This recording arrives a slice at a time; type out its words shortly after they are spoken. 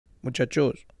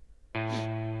Muchachos,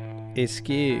 es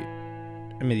que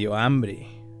me dio hambre.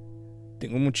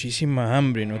 Tengo muchísima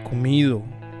hambre, no he comido.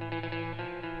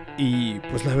 Y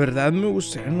pues la verdad me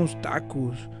gustarían unos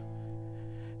tacos.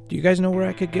 Do you guys know where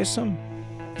I could get some?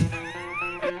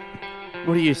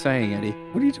 What are you saying, Eddie?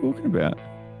 What are you talking about?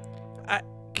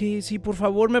 Que si por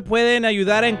favor me pueden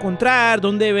ayudar a encontrar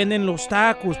dónde venden los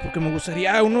tacos, porque me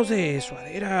gustaría unos de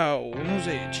suadera o unos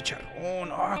de chicharrón,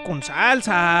 con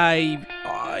salsa y...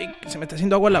 Ay, se me está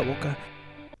haciendo agua en la boca.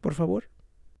 Por favor.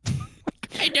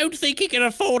 I don't think he can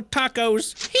afford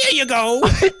tacos. Here you go.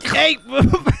 Hey,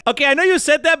 okay, I know you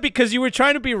said that because you were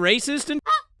trying to be racist,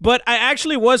 but I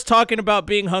actually was talking about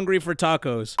being hungry for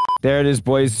tacos. There it is,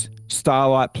 boys.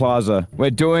 Starlight Plaza.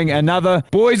 We're doing another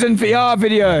Boys in VR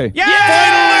video. Yay!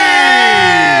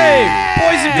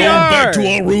 Boys in VR! Going back to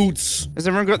our roots. Has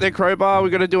everyone got their crowbar? We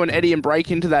got to do an Eddie and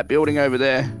break into that building over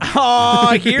there.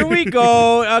 Oh, here we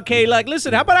go. Okay, like,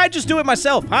 listen, how about I just do it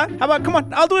myself, huh? How about, come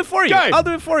on, I'll do it for you. Go. I'll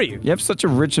do it for you. You have such a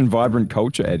rich and vibrant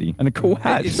culture, Eddie. And a cool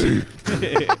hat, too.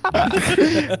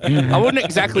 I wouldn't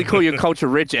exactly call your culture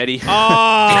rich, Eddie.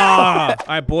 Ah! All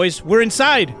right, boys, we're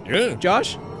inside. Yeah.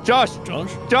 Josh? Josh!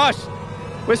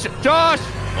 Where's Josh?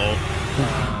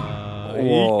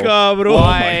 Whoa. Cabrón.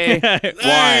 Why? Why?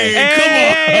 Hey, come on.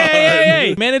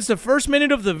 Hey. Man, it's the first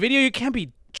minute of the video. You can't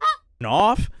be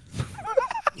off.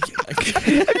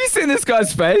 Have you seen this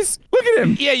guy's face? Look at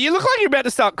him. Yeah, you look like you're about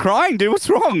to start crying, dude. What's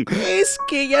wrong? Es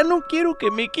que ya no quiero que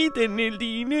me quiten el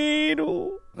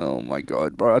dinero. Oh my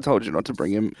god, bro. I told you not to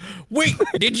bring him. Wait,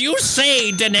 did you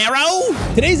say dinero?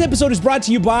 Today's episode is brought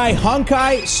to you by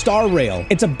Honkai Star Rail.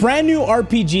 It's a brand new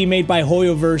RPG made by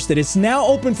HoYoverse that is now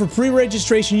open for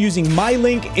pre-registration using my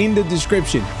link in the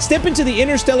description. Step into the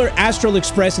interstellar Astral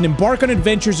Express and embark on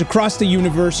adventures across the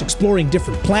universe, exploring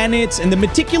different planets and the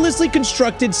meticulously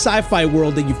constructed sci-fi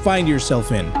world that you find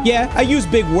yourself in. Yeah, I use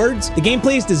big words. The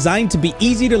gameplay is designed to be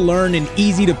easy to learn and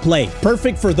easy to play.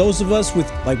 Perfect for those of us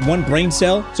with like one brain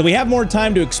cell. So we have more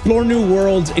time to explore new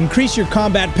worlds, increase your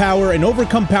combat power, and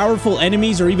overcome powerful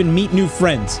enemies or even meet new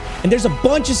friends. And there's a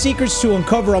bunch of secrets to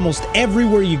uncover almost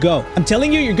everywhere you go. I'm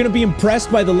telling you, you're gonna be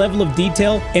impressed by the level of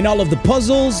detail in all of the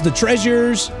puzzles, the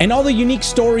treasures, and all the unique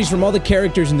stories from all the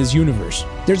characters in this universe.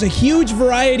 There's a huge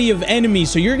variety of enemies,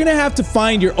 so you're gonna have to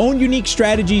find your own unique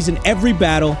strategies in every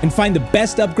battle and find the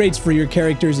best upgrades for your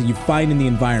characters that you find in the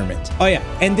environment. Oh yeah,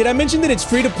 and did I mention that it's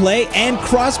free to play and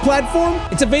cross-platform?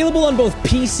 It's available on both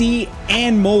PC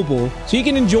and mobile, so you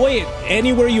can enjoy it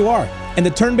anywhere you are. And the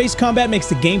turn-based combat makes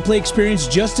the gameplay experience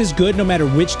just as good no matter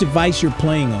which device you're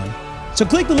playing on. So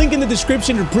click the link in the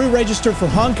description to pre-register for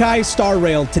Honkai Star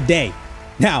Rail today.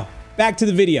 Now, back to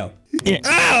the video.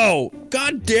 Ow!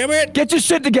 God damn it! Get your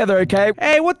shit together, okay?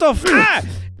 Hey, what the f-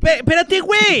 Espérate,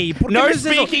 güey. No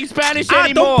speaking Spanish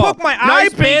anymore. Don't poke my eye,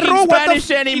 perro. What the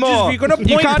Spanish anymore. You're gonna point,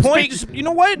 You can't point. speak. You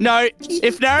know what? No,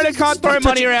 if Narrator can't throw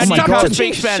money around, Oh you my can't God.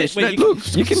 speak Spanish. Wait, No,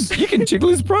 Look, you can jiggle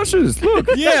his brushes. Look.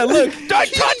 Yeah, look.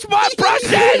 don't touch my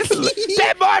brushes!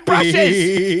 They're my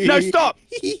brushes! No, stop!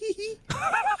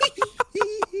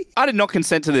 I did not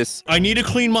consent to this. I need to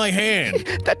clean my hand.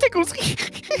 That tickles.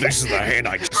 This is the hand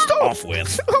I start off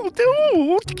with. Oh, dude,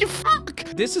 what the fuck?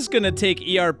 This is gonna take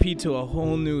ERP to a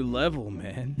whole new level,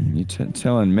 man. You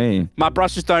telling me? My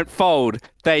brushes don't fold.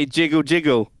 They jiggle,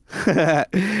 jiggle.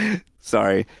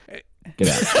 Sorry. Get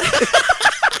out.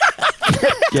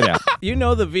 Get out. You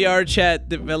know the VR chat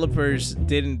developers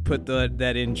didn't put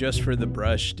that in just for the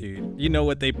brush, dude. You know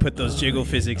what they put those jiggle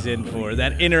physics in for.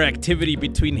 That interactivity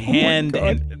between hand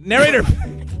and... Narrator!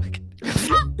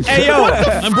 Hey, yo!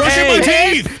 I'm brushing my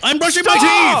teeth! I'm brushing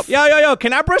my teeth! Yo,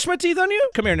 can I brush my teeth on you?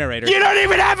 Come here, narrator. You don't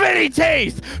even have any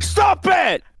teeth! Stop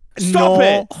it! Stop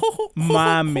it!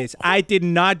 Mames, I did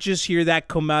not just hear that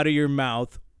come out of your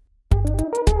mouth.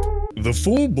 The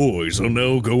four boys are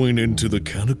now going into the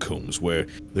catacombs where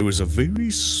there is a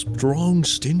very strong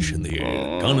stench in the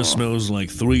air. Kinda smells like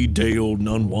 3-day-old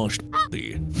unwashed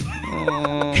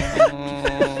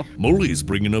Molly's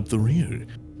bringing up the rear.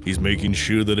 He's making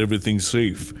sure that everything's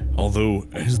safe. Although,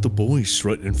 as the boys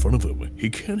strut in front of him, he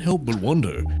can't help but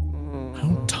wonder,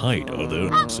 how tight are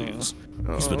their asses?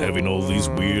 He's been having all these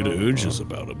weird urges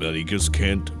about him that he just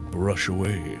can't brush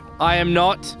away. I am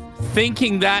not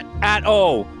thinking that at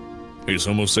all. His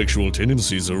homosexual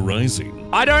tendencies are rising.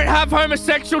 I don't have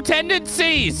homosexual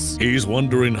tendencies! He's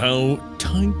wondering how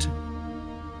tight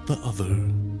the other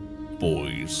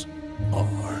boys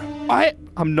are.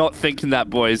 I'm not thinking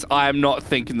that, boys. I am not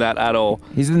thinking that at all.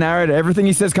 He's the narrator. Everything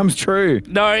he says comes true.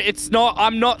 No, it's not.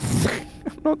 I'm not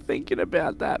thinking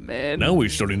about that, man. Now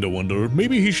he's starting to wonder,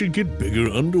 maybe he should get bigger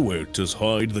underwear to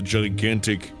hide the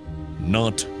gigantic,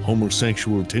 not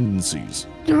homosexual tendencies.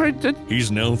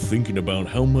 He's now thinking about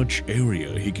how much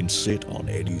area he can sit on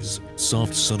Eddie's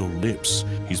soft, subtle lips.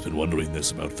 He's been wondering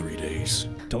this about 3 days.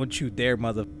 Don't you dare,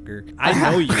 motherfucker. I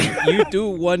know you. You do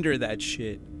wonder that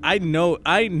shit. I know you.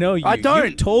 I don't.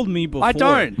 You told me before. I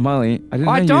don't. Molly, I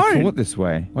didn't know you thought this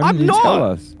way. Why I'm didn't you tell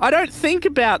not. us? I don't think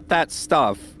about that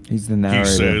stuff. He's the narrator.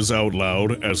 He says out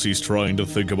loud as he's trying to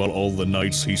think about all the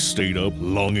nights he stayed up,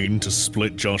 longing to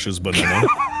split Josh's banana.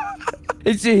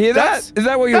 Did you hear that? Is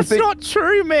that what you're thinking? That's not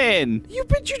true, man. You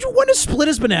want to split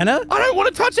his banana? I don't want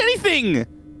to touch anything.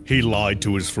 He lied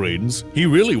to his friends. He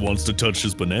really wants to touch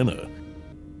his banana.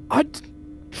 I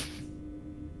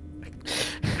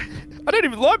don't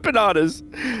even like bananas.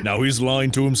 Now he's lying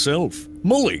to himself.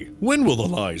 Mully, when will the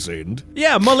lies end?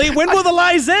 Yeah, Molly, when will the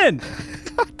lies end?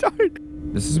 I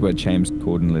don't. This is where James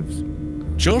Corden lives.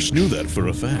 Josh knew that for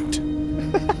a fact.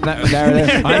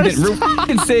 Narrator, I'm getting real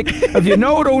f***ing sick of your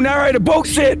know-it-all narrator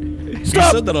bullshit. He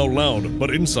Stop! said that out loud,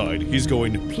 but inside, he's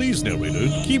going, please, narrator,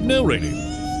 keep narrating.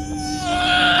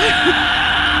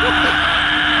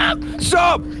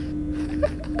 Stop!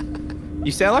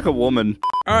 You sound like a woman.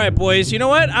 All right, boys. You know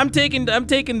what? I'm taking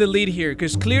the lead here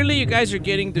because clearly you guys are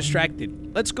getting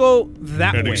distracted. Let's go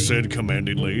that Eddie way. said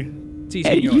commandingly. Si,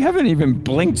 Hey, senor. you haven't even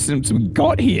blinked since we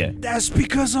got here. That's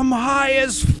because I'm high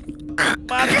as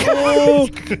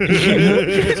pato.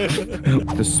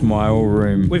 The smile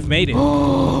room. We've made it.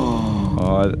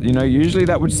 You know, usually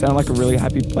that would sound like a really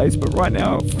happy place, but right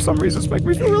now, for some reason, it's making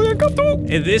me feel really uncomfortable.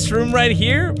 And this room right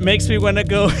here makes me want to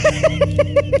go.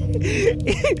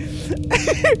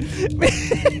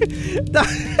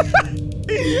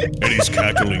 Eddie's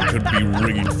cackling could be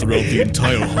ringing throughout the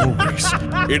entire hallways.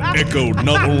 It echoed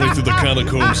not only through the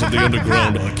catacombs of the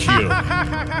underground IKEA,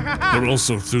 but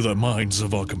also through the minds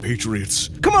of our compatriots.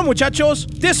 Come on, muchachos.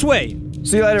 This way.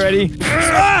 See you later, Eddie.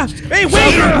 Ah! Hey,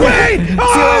 wait!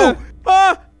 Oh!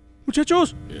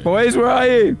 Muchachos. Boys, where are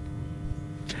you?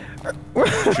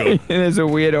 There's a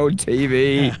weird old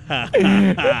TV.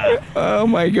 Oh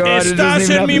my god. it Estás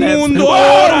doesn't en mi even have mundo Whoa,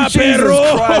 ahora, Jesus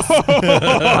perro. Christ. I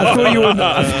thought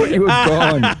you were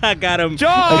gone. I got him.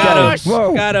 Josh!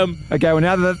 Whoa. Got him. Okay, well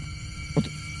now that...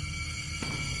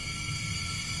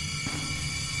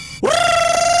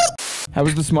 How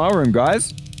was the smile room,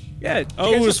 guys? Yeah.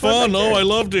 Oh, it was fun. Oh, I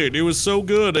loved it. It was so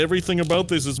good. Everything about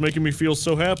this is making me feel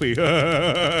so happy.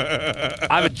 I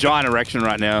have a giant erection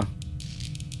right now.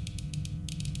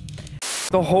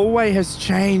 The hallway has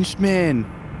changed, man.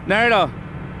 Narrator.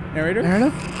 Narrator?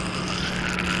 Narrator?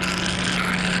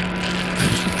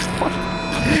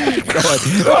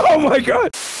 Oh my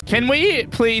god! Can we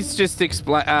please just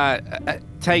explain,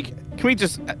 can we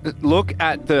just look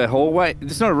at the hallway?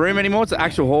 It's not a room anymore, it's an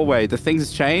actual hallway. The things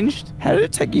has changed. How did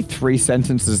it take you 3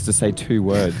 sentences to say 2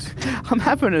 words? I'm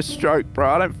having a stroke, bro.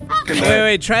 I don't fucking know.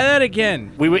 Wait, try that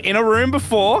again. We were in a room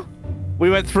before. We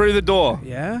went through the door.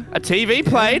 Yeah? A TV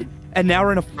played, and now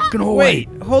we're in a fucking hallway.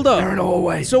 Wait, hold up. We're in a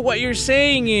hallway. So what you're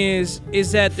saying is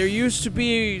that there used to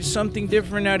be something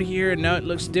different out here and now it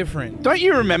looks different. Don't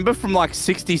you remember from like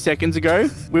 60 seconds ago?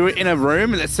 We were in a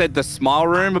room that said the smile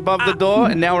room above the door,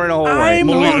 and now we're in a hallway.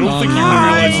 Molly, I don't think he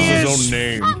realizes his own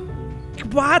name.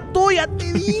 Vato, ya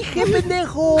te dije,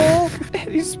 pendejo.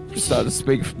 He's started to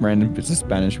speak random bits of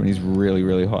Spanish when he's really,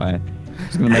 really high.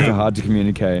 It's gonna make it hard to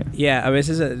communicate. Yeah, a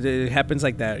veces it happens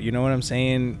like that. You know what I'm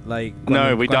saying? Like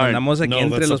No, we don't. Andamos aquí No,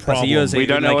 entre that's los the problem. pasillos, We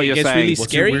don't know like, what it you're gets saying. really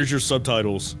What's scary. where's your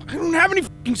subtitles? I don't have any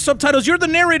fucking subtitles. You're the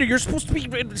narrator. You're supposed to be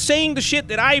saying the shit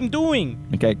that I'm doing.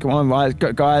 Okay, come on,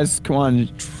 guys, come on.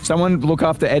 Someone look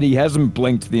after Eddie. He hasn't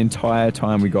blinked the entire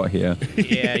time we got here.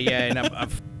 Yeah, and I'm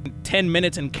 10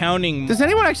 minutes and counting. Does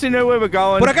anyone actually know where we're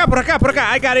going? Por acá, por acá, por acá.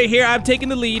 I got it here. I'm taking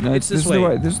the lead. No, It's this is way. the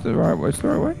way. This is the right way. It's the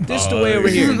right way. This is the way over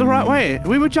This here. isn't the right way.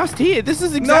 We were just here. This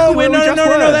is exactly No, where we no. just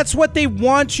were. That's what they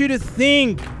want you to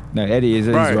think. No, Eddie is.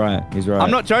 He's Bro, right. He's right.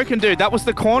 I'm not joking, dude. That was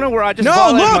the corner where I just No,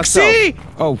 violated look, myself. see?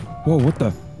 Oh, whoa! What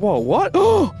the? Whoa, what?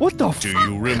 What the Do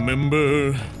you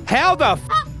remember? How the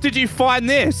did you find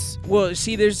this? Well,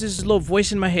 see, there's this little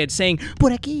voice in my head saying, por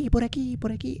aquí, por aquí,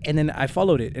 por aquí. And then I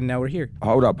followed it, and now we're here.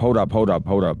 Hold up. With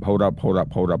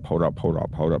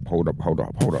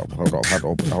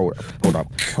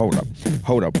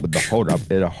the hold up.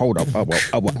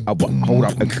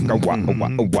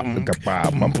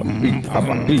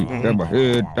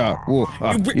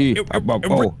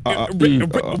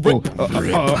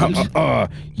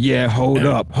 Yeah, hold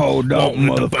up,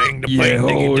 motherfucker. Yeah,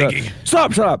 hold up.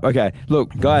 Stop. Okay,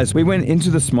 look, guys, we went into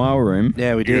the smile room.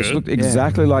 Yeah, we did. It looked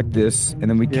exactly like this, and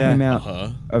then we came out Uh-huh.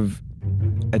 of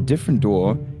a different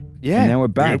door. Yeah. And now we're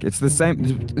back. Yep. It's the same.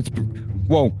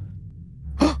 Whoa.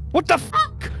 What the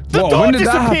fuck? The Whoa, door when did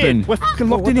that disappeared. happen? We're fucking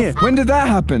locked in here. When did that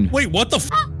happen? Wait, what the f?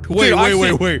 Wait.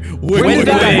 When did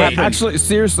that happen? Actually,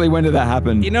 seriously, when did that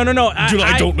happen? No. Dude,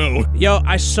 I don't know. Yo,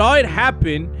 I saw it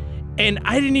happen, and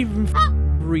I didn't even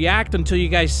react until you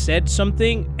guys said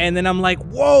something, and then I'm like,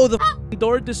 whoa, the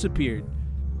door disappeared.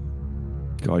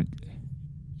 God,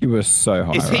 you were so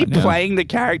high. Is he playing the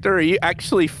character, or are you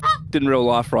actually in real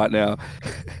life right now?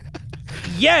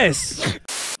 Yes.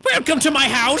 Welcome to my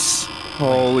house.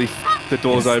 Holy the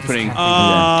door's opening.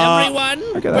 Everyone,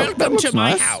 that welcome looks to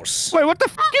my nice. house. Wait, what the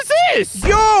is this?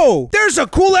 Yo, there's a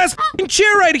cool ass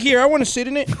chair right here. I want to sit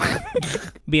in it.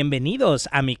 Bienvenidos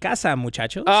a mi casa,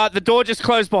 muchachos. The door just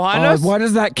closed behind us. Why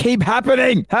does that keep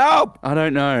happening? Help! I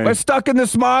don't know. We're stuck in the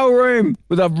smile room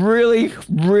with a really,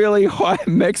 really high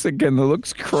Mexican that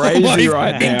looks crazy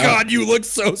right now. God, you look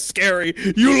so scary.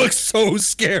 You look so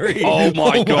scary. Oh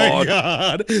my God.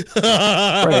 God.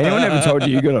 Bro, anyone ever told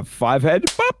you got a 5 head?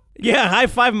 Boop. Yeah, high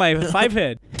five my 5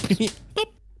 head.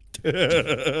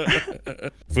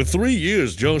 For 3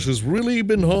 years, Josh has really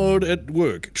been hard at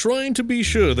work, trying to be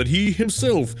sure that he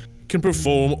himself can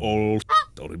perform all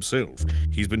on himself.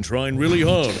 He's been trying really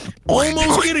hard,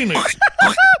 almost getting it.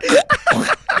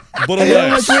 But I can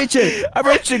alas, almost reach it. I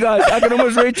reached it, guys. I can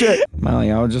almost reach it.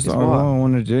 Molly, all I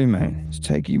want to do, mate, is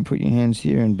take you and put your hands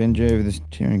here and bend you over this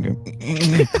chair and go.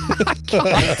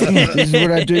 This is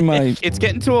what I do, mate. It's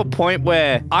getting to a point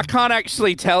where I can't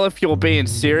actually tell if you're being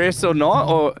serious or not,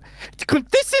 or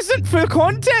this isn't for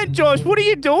content, Josh. What are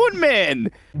you doing,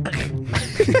 man?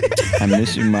 I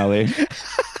miss you, Molly.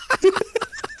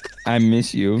 I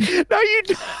miss you. No, you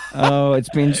don't. Oh, it's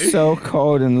been so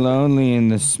cold and lonely in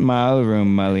the smile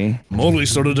room, Molly. Molly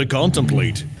started to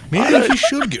contemplate. Maybe he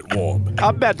should get warm.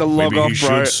 I'm about to log Maybe off, he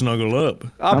bro. should snuggle up.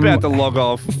 I'm about to log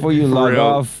off. Before you For log real.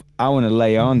 off, I want to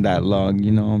lay on that log,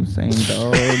 you know what I'm saying,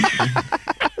 dog?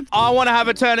 I want to have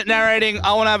a turn at narrating.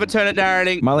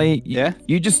 Molly, Yeah?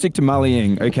 you just stick to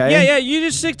Mollying, okay? Yeah, you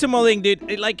just stick to mulling,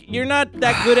 dude. Like, you're not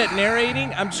that good at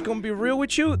narrating. I'm just gonna be real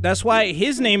with you. That's why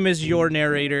his name is your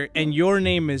narrator, and your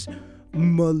name is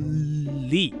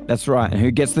Molly. That's right. And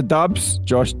who gets the dubs?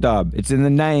 Josh Dub. It's in the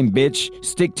name, bitch.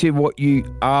 Stick to what you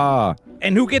are.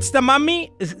 And who gets the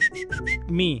mommy?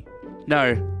 Me.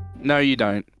 No, you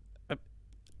don't.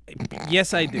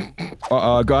 Yes, I do.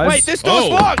 Guys. Wait, this door's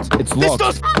locked. It's This locked.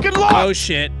 door's fucking locked. Oh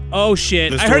shit. Oh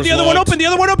shit. This I heard the door's other one locked. open. The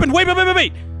other one open.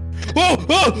 Wait. Whoa!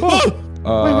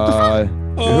 Who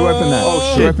opened that?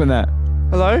 Oh, Who shit. opened that?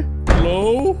 Hello?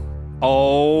 Hello?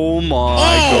 Oh my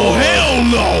Oh, God. hell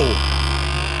no!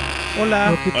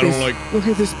 Hola. I don't like. Look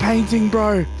at this painting,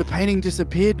 bro. The painting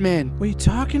disappeared, man. What are you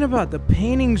talking about? The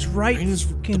painting's right The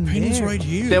fucking painting's there. right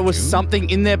here. There was dude. something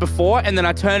in there before, and then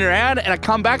I turn around and I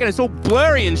come back and it's all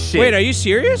blurry and shit. Wait, are you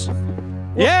serious?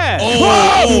 Yeah.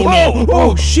 Oh, no!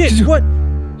 Oh shit. What?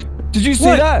 Did you see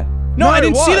What? that? No, I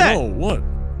didn't see what? that. Oh, what?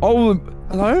 Oh,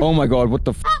 Hello? oh my God! What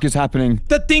the f is happening?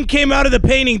 The thing came out of the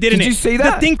painting, didn't it? Did you see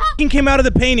that? The thing fucking came out of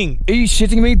the painting. Are you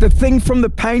shitting me? The thing from the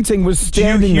painting was Do you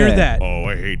standing hear there. that? Oh,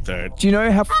 I hate that. Do you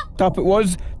know how f***ed up it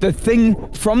was? The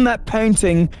thing from that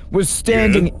painting was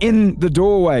standing in the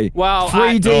doorway. Well,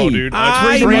 3D. No, dude.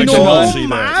 I Three to know, one. see that.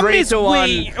 Mom 3 is- to 1.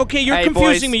 wait, okay, you're Hey,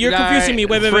 confusing boys, me. You're no, confusing me.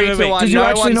 Wait. 3 to 1. Did you No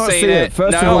actually one's not seen see it?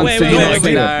 First of no, all, one's wait, seen wait, it. wait,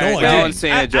 wait. No, No, I no didn't. one's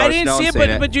seen it, Josh. I didn't no see one's it,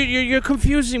 seen but you're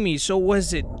confusing me. So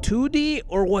was it 2D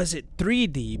or was it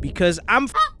 3D? Because I'm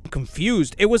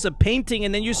confused. It was a painting,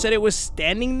 and then you said it was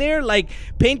standing there. Like,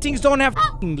 paintings don't have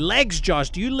legs, Josh.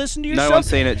 Do you listen to yourself? No one's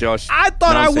seen it, Josh. I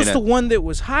thought No I one's was seen the it. one that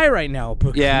was high right now,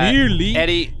 but Yeah, clearly,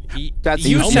 Eddie, that's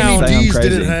you How sound- many D's I'm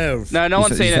did it crazy. have? No You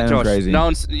one's said- you seen it, sound Josh. crazy.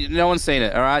 No one's seen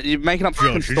it. All right, you're making up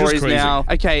fucking Josh, you're just stories crazy. now.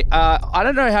 Okay, I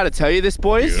don't know how to tell you this,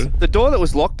 boys. Yeah. The door that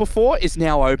was locked before is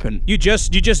now open. you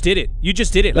just did it. You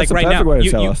just did it. That's like the right perfect now. way to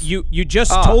tell us. You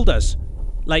just Ah. told us.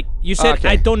 Like you said, Okay.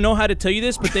 I don't know how to tell you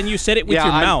this, but then you said it with Yeah,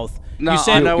 your I- mouth. No, you I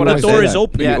said know what the I'm door saying. is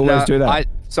open. You always do that.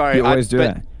 Sorry, You always do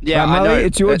but- that. Yeah, Right, I Molly, know.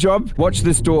 it's your but- job. Watch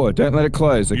this door. Don't let it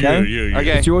close, okay? Yeah.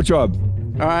 Okay. It's your job.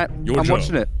 All right, Your I'm job.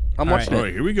 watching it. I'm All watching All it.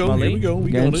 right, here we go. Molly? Here we go. We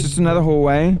Again, got it's it. just another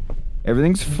hallway.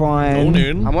 Everything's fine. Going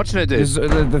in. I'm watching it, dude. There's,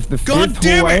 the God fifth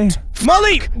damn hallway. it!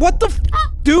 Molly, what the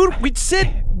dude? We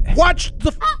said watch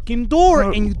the fucking door,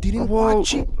 and you didn't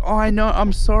watch it. Oh, I know.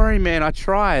 I'm sorry, man. I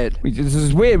tried. This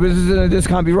is weird. This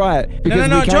can't be right. Because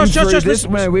No, we came Josh, through Josh, this.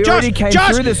 listen. We Josh, already came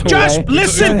Josh, through this Josh, hallway.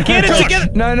 listen, get it Josh.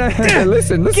 together. No,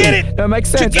 listen. Get it No, it makes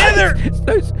sense. together.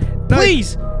 No,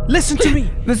 Please, Listen to me.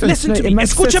 Listen to me.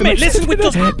 Escúchame. Listen with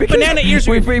those Because banana ears.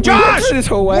 we went Josh, through this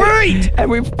hallway, wait.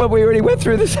 but we already went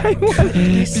through the same one.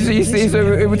 You see,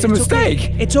 so it was a mistake.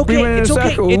 It's okay. We went in a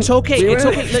circle. It's okay. We It's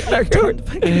went okay. in a circle.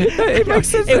 It makes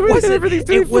sense. It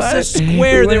was a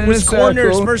square. There was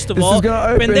corners. First of all,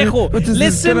 pendejo.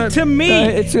 Listen to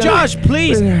me, Josh.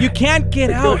 Please, you can't get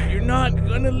out. You're not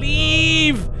gonna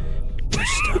leave. We're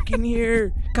stuck in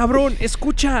here. Cabrón,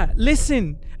 escucha.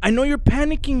 Listen. I know you're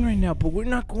panicking right now, but we're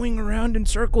not going around in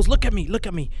circles. Look at me. Look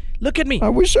at me. Look at me. I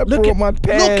wish I brought my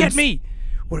pants. Look at me.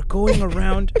 We're going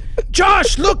around.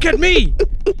 Josh, look at me.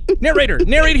 Narrator,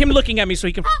 narrate him looking at me so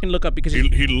he can f***ing look up because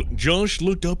Josh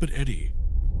looked up at Eddie.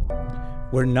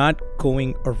 we're not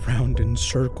going around in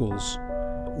circles.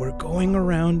 We're going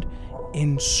around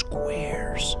in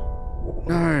squares.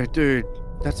 No, dude.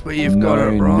 That's where you've got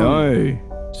it wrong.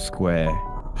 No, square.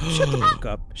 Shut the fuck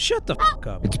up. Shut the fuck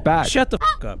up. It's back. Shut the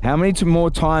fuck up. How many more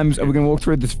times are we gonna walk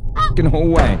through this fucking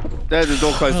hallway? There's the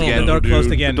door closed again. The door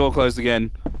closed again. The door closed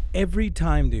again. Every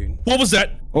time, dude. What was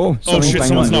that? Oh, Oh shit! banged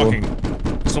Someone's on the door.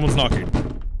 knocking. Someone's knocking.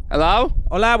 Hello?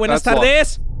 Hola, buenas That's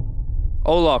tardes.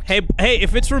 All locked. Hey,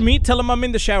 if it's for me, tell him I'm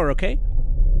in the shower, okay?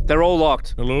 They're all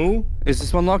locked. Hello? Is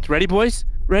this one locked? Ready, boys?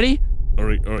 Ready? All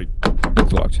right, all right.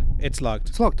 It's locked. It's locked.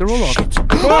 It's locked. They're all locked.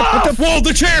 Whoa!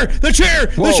 The chair! The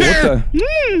chair! Whoa, The chair!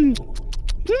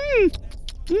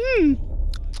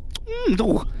 what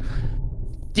Oh.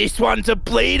 This one's a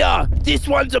bleeder. This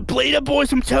one's a bleeder,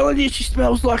 boys. I'm telling you, she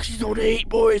smells like she's on heat,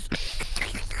 boys.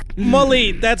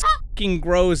 Mully, that's fucking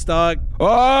gross, dog.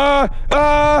 Oh!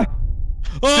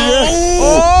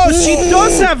 Oh, she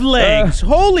does have legs.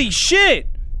 Holy shit.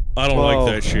 I don't Whoa.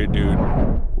 like that shit, dude.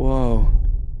 Whoa.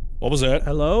 What was that?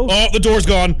 Hello? Oh, the door's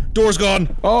gone. Door's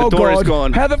gone. Oh, The door is God.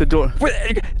 gone. How The door-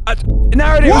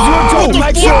 Narrator, it was your job to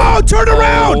make sure. Whoa, turn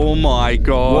around. Oh my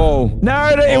god. Whoa.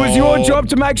 Narrator, it was your Oh. job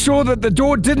to make sure that the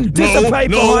door didn't No, dissipate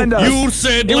behind us. you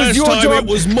said It was last your time job. it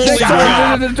was Next Molly's time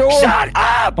job. you did the door. Shut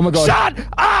up! Oh my God. Shut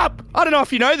up! I don't know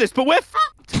if you know this, but we're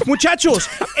Muchachos,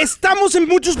 estamos en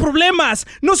muchos problemas.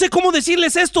 No sé cómo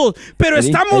decirles esto, pero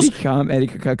estamos... Eddie,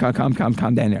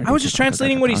 calm down there. I was just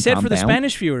translating what he said for the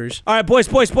Spanish viewers. All right, boys.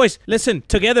 Listen,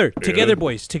 together,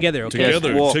 boys, together, okay?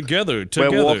 Together, walk. together.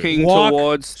 we're walking Walk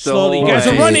towards the slowly. You guys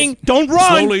are hallway. running. Don't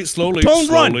run. Slowly. Don't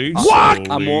run. slowly, Walk. slowly.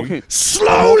 I'm walking.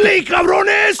 Slowly,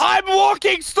 cabrones. I'm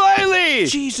walking slowly.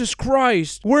 Jesus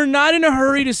Christ. We're not in a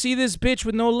hurry to see this bitch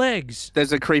with no legs.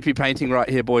 There's a creepy painting right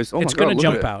here, boys. Oh It's my god, gonna look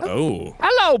jump at it. out. Oh.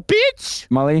 Hello, bitch.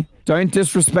 Molly, don't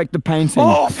disrespect the painting.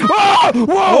 Oh,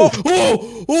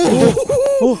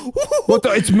 What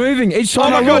the? It's moving. Each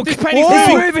time my I God, look, this painting's it's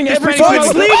moving. moving. This Every painting's time I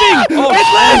moving. look.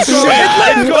 It's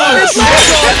leaving. Oh, It's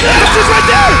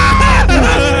left.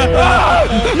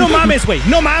 No mames, wait.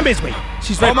 No mames, wait.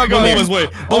 She's right. Oh my god. Mama's way.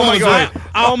 Oh my god. way.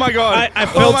 Oh my god. I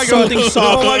felt something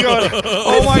soft. Oh my god.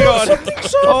 Oh my god.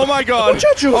 Oh my god.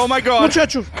 Oh my god.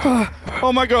 Muchacho.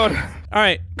 Oh my god. All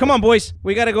right, come on, boys.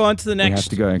 We gotta go on to the We have next.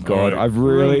 to go. God,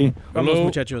 Alright. Vamos, Hello?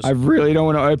 muchachos. I really don't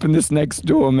want to open this next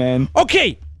door, man.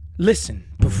 Okay, listen.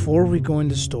 Before we go in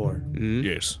the store,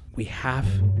 Yes. we have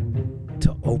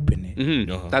to open it.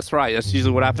 Uh-huh. That's right. That's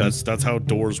usually what happens. That's how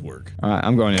doors work. All right,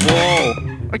 I'm going in. Whoa.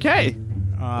 Okay.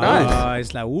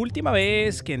 Es la última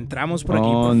vez que entramos por aquí.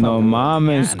 Oh, por no favor.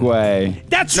 mames, güey.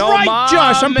 That's right,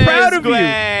 Josh. I'm proud of you.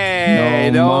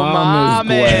 No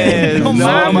mames. No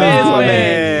mames,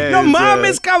 güey. No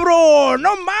mames, cabrón.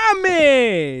 No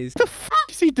mames. What the fuck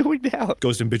is he doing now?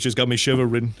 Ghost and bitches got me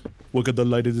shivering. Look at the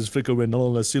light, it is flickering all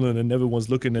on the ceiling, and everyone's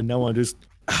looking, and now I'm just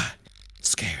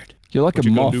scared. You're like What a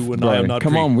you gonna moth, do when bro. I am not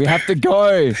Come free? on, we have to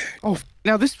go. Oh,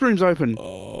 now this room's open.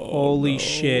 Holy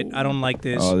shit. I don't like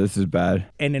this. Oh, this is bad.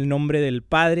 En el nombre del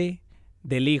Padre,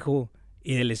 del Hijo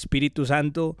y del Espíritu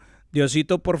Santo.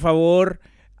 Diosito, por favor,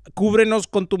 cúbrenos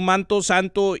con tu manto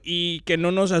santo y que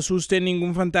no nos asuste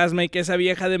ningún fantasma y que esa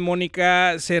vieja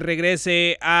demónica se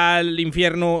regrese al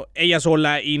infierno ella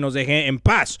sola y nos deje en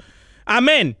paz.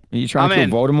 Amén. Are you trying Amen.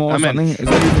 to kill Voldemort or Amen. something? Is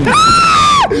that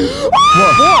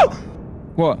even...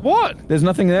 What? What? There's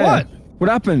nothing there. What? What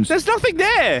happens? There's nothing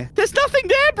there. There's nothing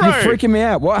there, bro. You're freaking me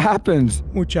out. What happens?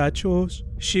 Muchachos,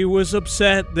 she was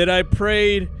upset that I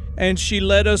prayed and she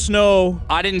let us know.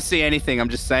 I didn't see anything. I'm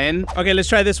just saying. Okay, let's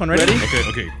try this one. Ready?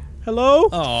 Okay. Hello?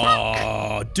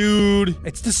 Oh, dude.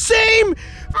 It's the same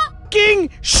fucking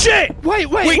shit. Wait.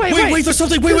 There's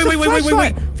something.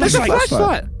 Wait. There's a Flashlight.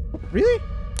 flashlight. Really?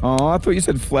 Oh, I thought you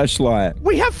said flashlight.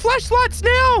 We have flashlights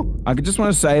now. I just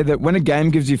want to say that when a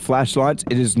game gives you flashlights,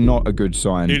 it is not a good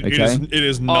sign, It okay?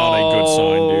 is not a good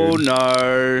sign, dude.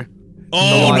 Oh, no.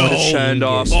 Oh light no! was turned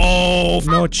off. Oh,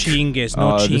 No chingues,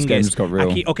 no chingues. This game just got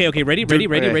real. Okay, ready? ready,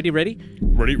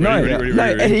 No,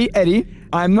 ready. Eddie,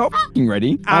 I'm not f***ing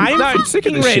ready. I'm fucking sick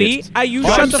of this ready. shit. Are you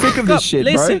I'm shut the sick fuck of this up? shit,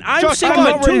 Listen, bro. I'm Josh, sick I'm of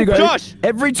not it ready to too. go. Josh.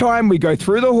 Every time we go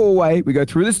through the hallway, we go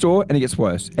through this door, and it gets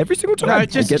worse. Every single time, No, it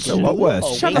just- gets a lot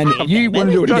worse. Shut the and fuck up. you want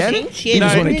to do it again? You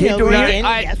just want to keep doing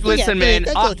it? Listen, man.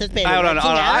 Hold on.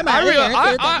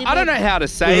 I don't know how to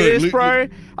say this, bro.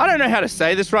 I don't know how to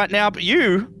say this right now, but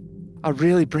you are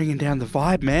really bringing down the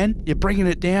vibe, man. You're bringing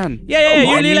it down. Yeah, You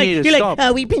you're need to like,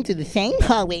 stop. we've been to the same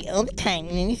hallway all the time,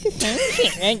 and it's the same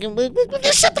shit.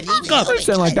 Shut the fuck I don't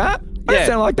sound like that. I don't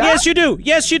sound like that. yes, you do.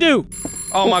 Yes, you do.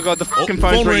 Oh my god, the fucking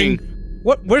phone's phone ringing.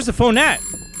 What? Where's the phone at?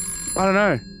 I don't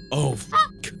know. Oh,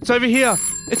 It's over here.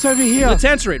 It's over here. Let's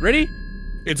answer it. Ready?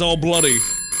 it's all bloody.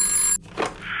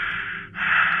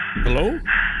 Hello?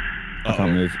 I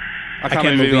can't move. I I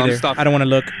can't move either. I'm either. stuck. I don't want to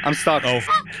look. I'm stuck. Oh,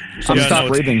 I'm yeah, stuck no, it's-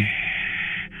 breathing.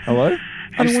 Hello?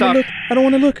 I don't want stuck. to look. I don't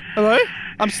want to look. Hello?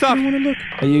 I'm stuck. I don't want to look.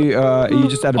 Are you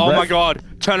just out of Oh breath? my god.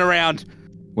 Turn around.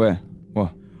 Where?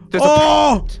 What? There's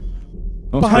Oh!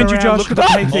 Behind you, Turn around, Josh. Look at the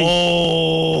painting.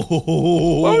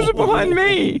 Oh. What was it behind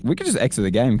me? We could just exit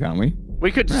the game, can't we?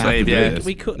 We could just have to leave, do yeah. this.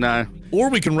 We could. No. Or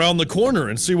we can round the corner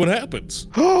and see what happens.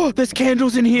 Oh, there's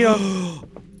candles in here.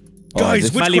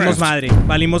 Guys, this- Valimos witchcraft. madre.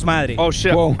 Valimos madre. Oh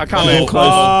shit. Whoa. I can't Oh, move. close.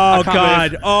 I Oh can't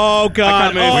god. move. Oh god.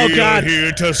 can't move. Oh We are god.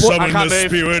 here to I summon can't the move.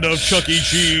 spirit of Chuck E.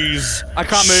 Cheese. I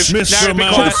can't move. Mr. No, be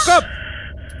Mouse. quiet. Up.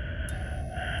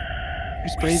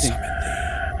 Who's breathing?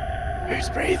 Who's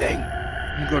breathing?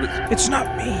 Oh my god, It's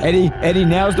not me. Eddie,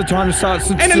 now's the time to start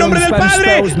some En el nombre del Spanish Padre,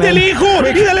 spells, man. del Hijo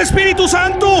y del Espíritu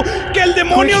Santo, que el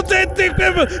demonio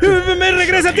me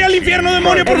regrese a ti al infierno,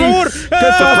 demonio, por favor.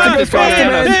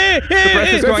 faster, man.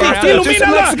 breath is going around. Ilumínala, Just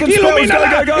some Mexican spells. Go,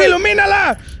 go, go.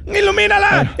 ilumínala,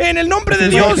 ilumínala, en el nombre de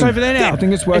It's Dios. over there now. I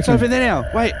think it's working. It's over there now.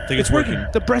 Wait. I think it's working.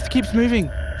 The breath keeps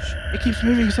moving. It keeps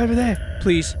moving. It's over there.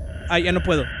 Please. Ay, ya no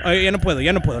puedo. Ay, ya no puedo.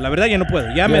 La verdad, ya no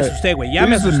puedo. Ya me Yeah. asusté, güey. Ya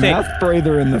me Who's the asusté. mouth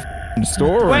breather in the f***ing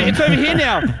store? Wait, it's over here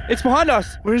now. It's behind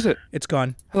us. Where is it? It's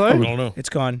gone. Hello? I don't know. It's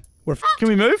gone. We're Can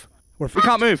we move? We're We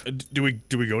can't move. Do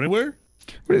we go anywhere?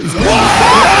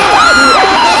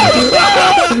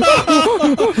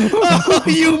 Oh,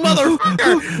 you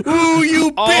motherfucker! Ooh,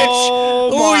 you bitch!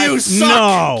 Oh Ooh, my you suck!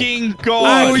 No. fucking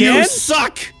god. Ooh, you Again?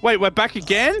 suck! Wait, we're back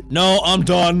again? No, I'm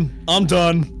done. I'm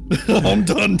done. I'm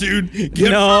done, dude.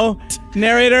 Get No.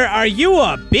 Narrator, are you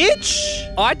a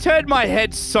bitch? I turned my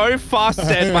head so fast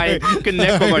that my fucking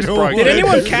neck almost know broke. Did what?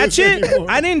 anyone catch it?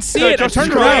 I didn't see No, it. I Josh is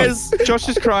turned crying. around. Josh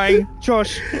is crying.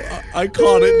 Josh. I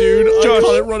caught it, dude. Josh. I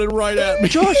caught it running right at me.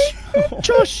 Josh.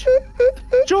 Josh.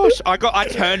 Josh. I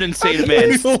turned and seen him, I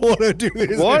man. don't want to do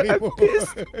this What? anymore.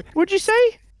 What'd you say?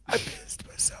 I pissed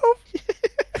myself.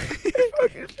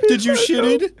 Did you shit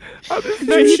it?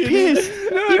 No, he shit pissed.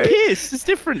 No. He pissed. It's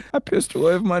different. I pissed all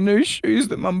over my new shoes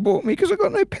that Mum bought me because I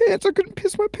got no pants. I couldn't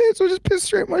piss my pants, so I just pissed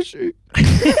straight in my shoe.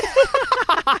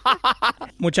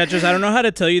 Muchachos, I don't know how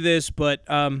to tell you this, but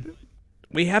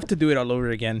we have to do it all over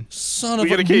again. Son We of a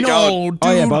gotta keep no, going. dude.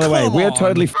 Oh yeah, by the way, come we are on.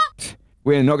 totally f***ed.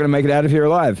 We're not going to make it out of here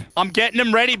alive. I'm getting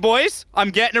him ready, boys.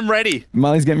 I'm getting him ready.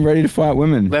 Molly's getting ready to fight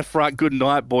women. Left, right, good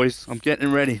night, boys. I'm getting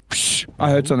him ready. Shh, I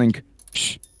heard something.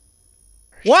 Shh.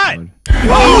 What?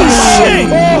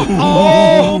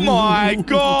 Oh my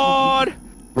god!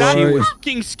 That Bro.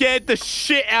 fucking scared the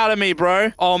shit out of me,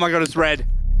 bro. Oh my god, it's red.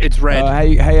 It's red.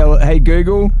 Hey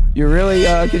Google, you really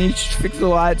can you fix the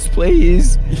lights,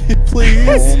 please? Please.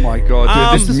 Oh my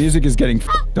god, dude. This music is getting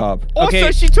f***ed up. Also,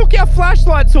 Okay. she took our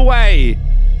flashlights away.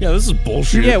 Yeah, this is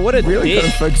bullshit. Yeah, what a Really kind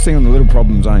of dick. focusing on the little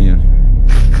problems, aren't you?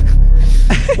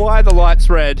 Why are the lights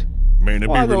red? Man, it'd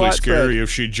Why be the really lights scary red? if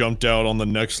she jumped out on the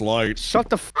next light. Shut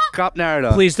the fuck up,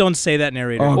 narrator. Please don't say that,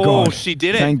 narrator. Oh, Oh, God. she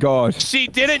did it. Thank God. She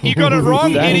did it. You got it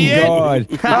wrong, Thank idiot.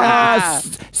 God.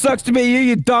 Sucks to be you,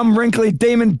 you dumb, wrinkly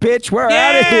demon bitch. We're out of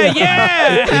Yeah, here.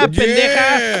 yeah, pendeja.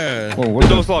 Yeah. Oh, The what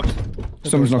door's locked.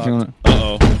 Someone's knocking on it.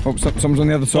 Uh-oh. Oh, someone's on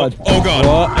the other side. Oh, God.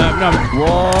 No.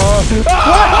 Whoa.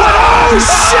 Oh,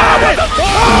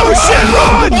 shit!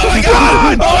 Run! Oh, my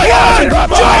God! Oh, my God!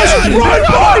 Josh! Run,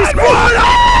 boys!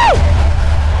 Run!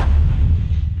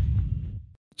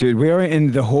 Dude, we are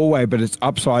in the hallway, but it's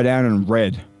upside down and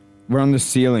red. We're on the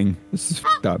ceiling. This is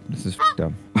f***ed up. This is f***ed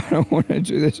up. I don't want to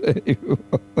do this anymore.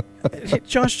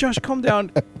 Josh, calm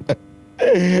down.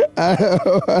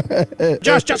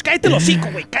 Josh, cállate el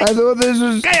hocico, güey. I thought this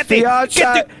was Cállate, Fiat que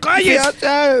te calles.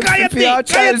 Cállate, Fiat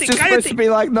cállate, is just cállate. supposed to be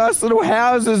like nice little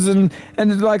houses and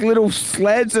like little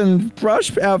sleds and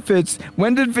brush outfits.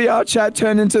 When did VR chat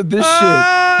turn into this shit?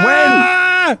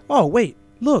 Ah! Oh, wait.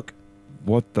 Look.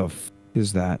 When? What the f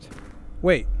is that?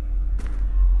 Wait.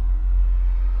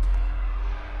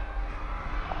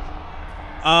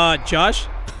 Josh?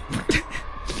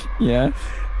 Yeah?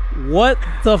 What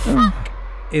the fuck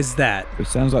is that? It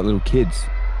sounds like little kids.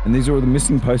 And these are all the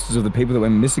missing posters of the people that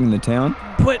went missing in the town.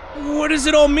 But what does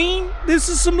it all mean? This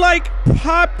is some, like,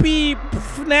 Poppy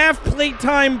FNAF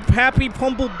playtime Happy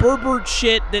Pumble Burbert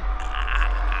shit that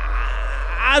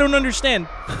I don't understand.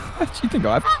 What do you think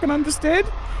I fucking understand?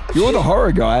 You're the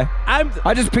horror guy.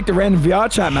 I just picked a random VR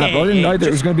chat map, but I didn't know that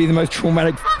it was going to be the most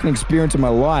traumatic fucking experience of my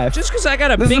life. Just because I got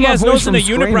a big-ass nose and a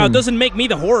unibrow doesn't make me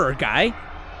the horror guy.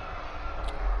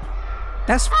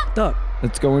 That's fucked up.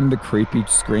 Let's go into creepy,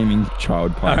 screaming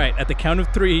child pie. All right, at the count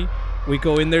of 3, we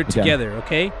go in there together,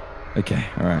 okay? Okay,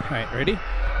 all right. All right, ready?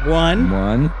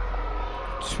 1,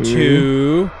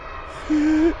 2,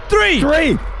 3!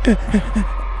 3!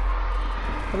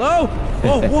 Hello?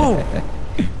 Oh, whoa.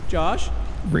 Josh?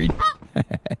 Read.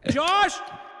 Josh,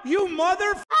 you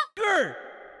motherfucker!